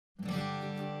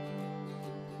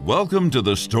Welcome to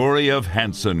the story of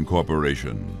Hansen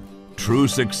Corporation. True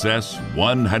success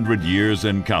 100 years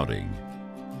and counting.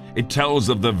 It tells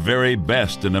of the very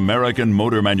best in American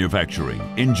motor manufacturing,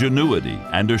 ingenuity,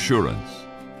 and assurance.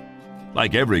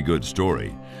 Like every good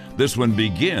story, this one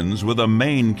begins with a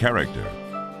main character.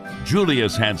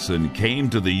 Julius Hansen came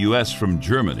to the U.S. from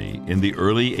Germany in the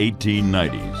early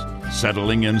 1890s,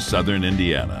 settling in southern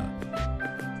Indiana.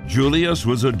 Julius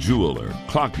was a jeweler,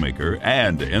 clockmaker,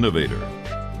 and innovator.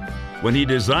 When he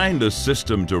designed a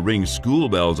system to ring school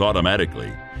bells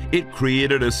automatically, it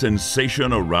created a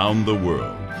sensation around the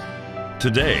world.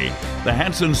 Today, the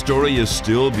Hansen story is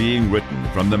still being written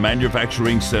from the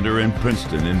manufacturing center in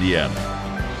Princeton,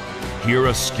 Indiana. Here,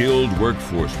 a skilled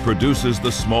workforce produces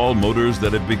the small motors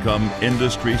that have become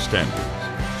industry standards.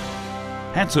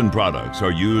 Hansen products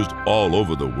are used all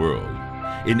over the world,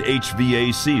 in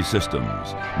HVAC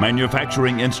systems,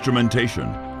 manufacturing instrumentation,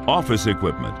 office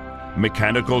equipment,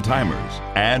 mechanical timers,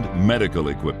 and medical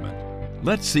equipment.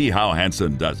 Let's see how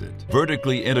Hansen does it.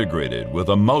 Vertically integrated with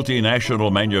a multinational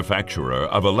manufacturer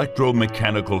of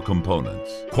electromechanical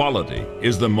components. Quality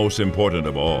is the most important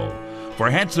of all, for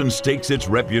Hansen stakes its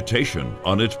reputation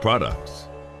on its products.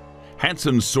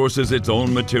 Hansen sources its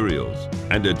own materials,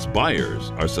 and its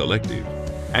buyers are selective.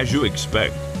 As you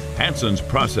expect, Hansen's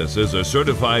processes are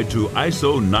certified to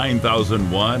ISO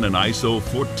 9001 and ISO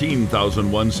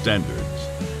 14001 standards.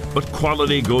 But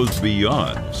quality goes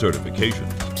beyond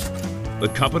certifications. The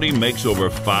company makes over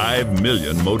 5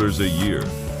 million motors a year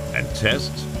and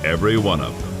tests every one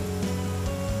of them.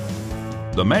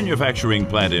 The manufacturing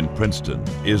plant in Princeton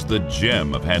is the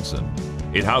gem of Hansen.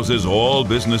 It houses all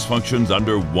business functions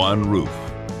under one roof.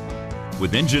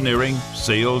 With engineering,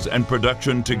 sales, and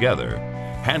production together,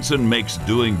 Hansen makes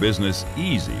doing business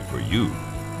easy for you.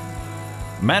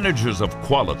 Managers of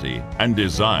quality and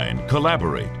design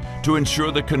collaborate to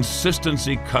ensure the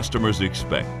consistency customers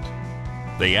expect.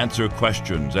 They answer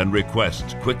questions and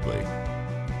requests quickly.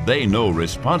 They know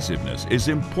responsiveness is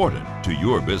important to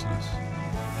your business.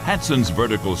 Hansen's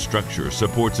vertical structure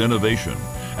supports innovation,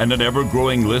 and an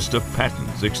ever-growing list of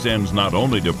patents extends not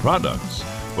only to products,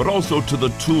 but also to the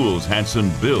tools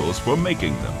Hansen builds for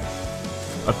making them.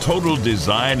 A total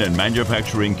design and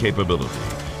manufacturing capability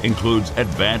includes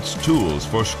advanced tools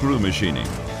for screw machining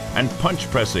and punch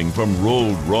pressing from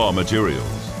rolled raw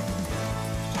materials.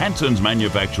 Hansen's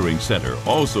manufacturing center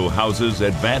also houses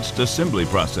advanced assembly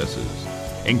processes,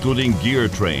 including gear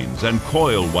trains and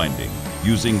coil winding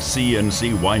using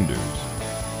CNC winders,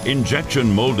 injection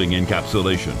molding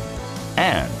encapsulation,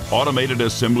 and automated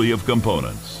assembly of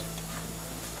components.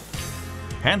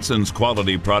 Hansen's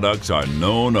quality products are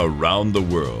known around the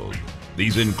world.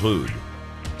 These include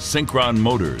synchron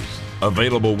motors,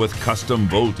 available with custom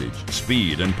voltage,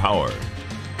 speed, and power.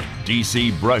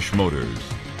 DC brush motors.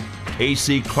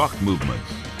 AC clock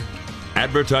movements.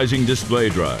 Advertising display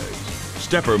drives.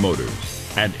 Stepper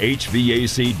motors. And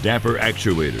HVAC damper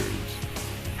actuators.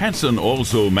 Hansen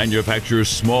also manufactures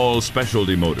small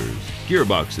specialty motors,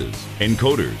 gearboxes,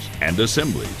 encoders, and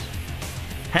assemblies.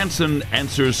 Hansen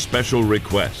answers special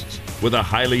requests with a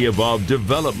highly evolved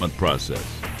development process.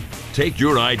 Take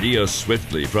your idea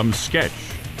swiftly from sketch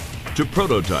to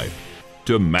prototype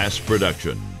to mass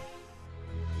production.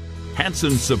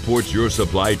 Hansen supports your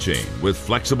supply chain with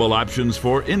flexible options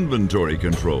for inventory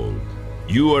control.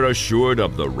 You are assured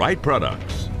of the right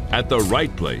products at the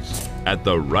right place at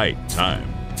the right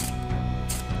time.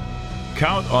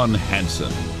 Count on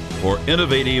Hansen for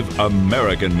innovative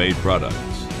American-made products,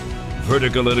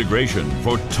 vertical integration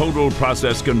for total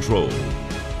process control,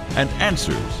 and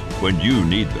answers when you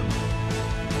need them.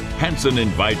 Hansen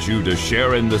invites you to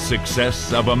share in the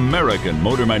success of American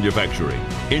motor manufacturing,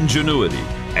 ingenuity,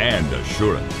 and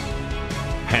assurance.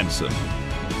 Hansen,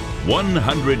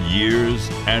 100 years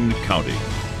and counting.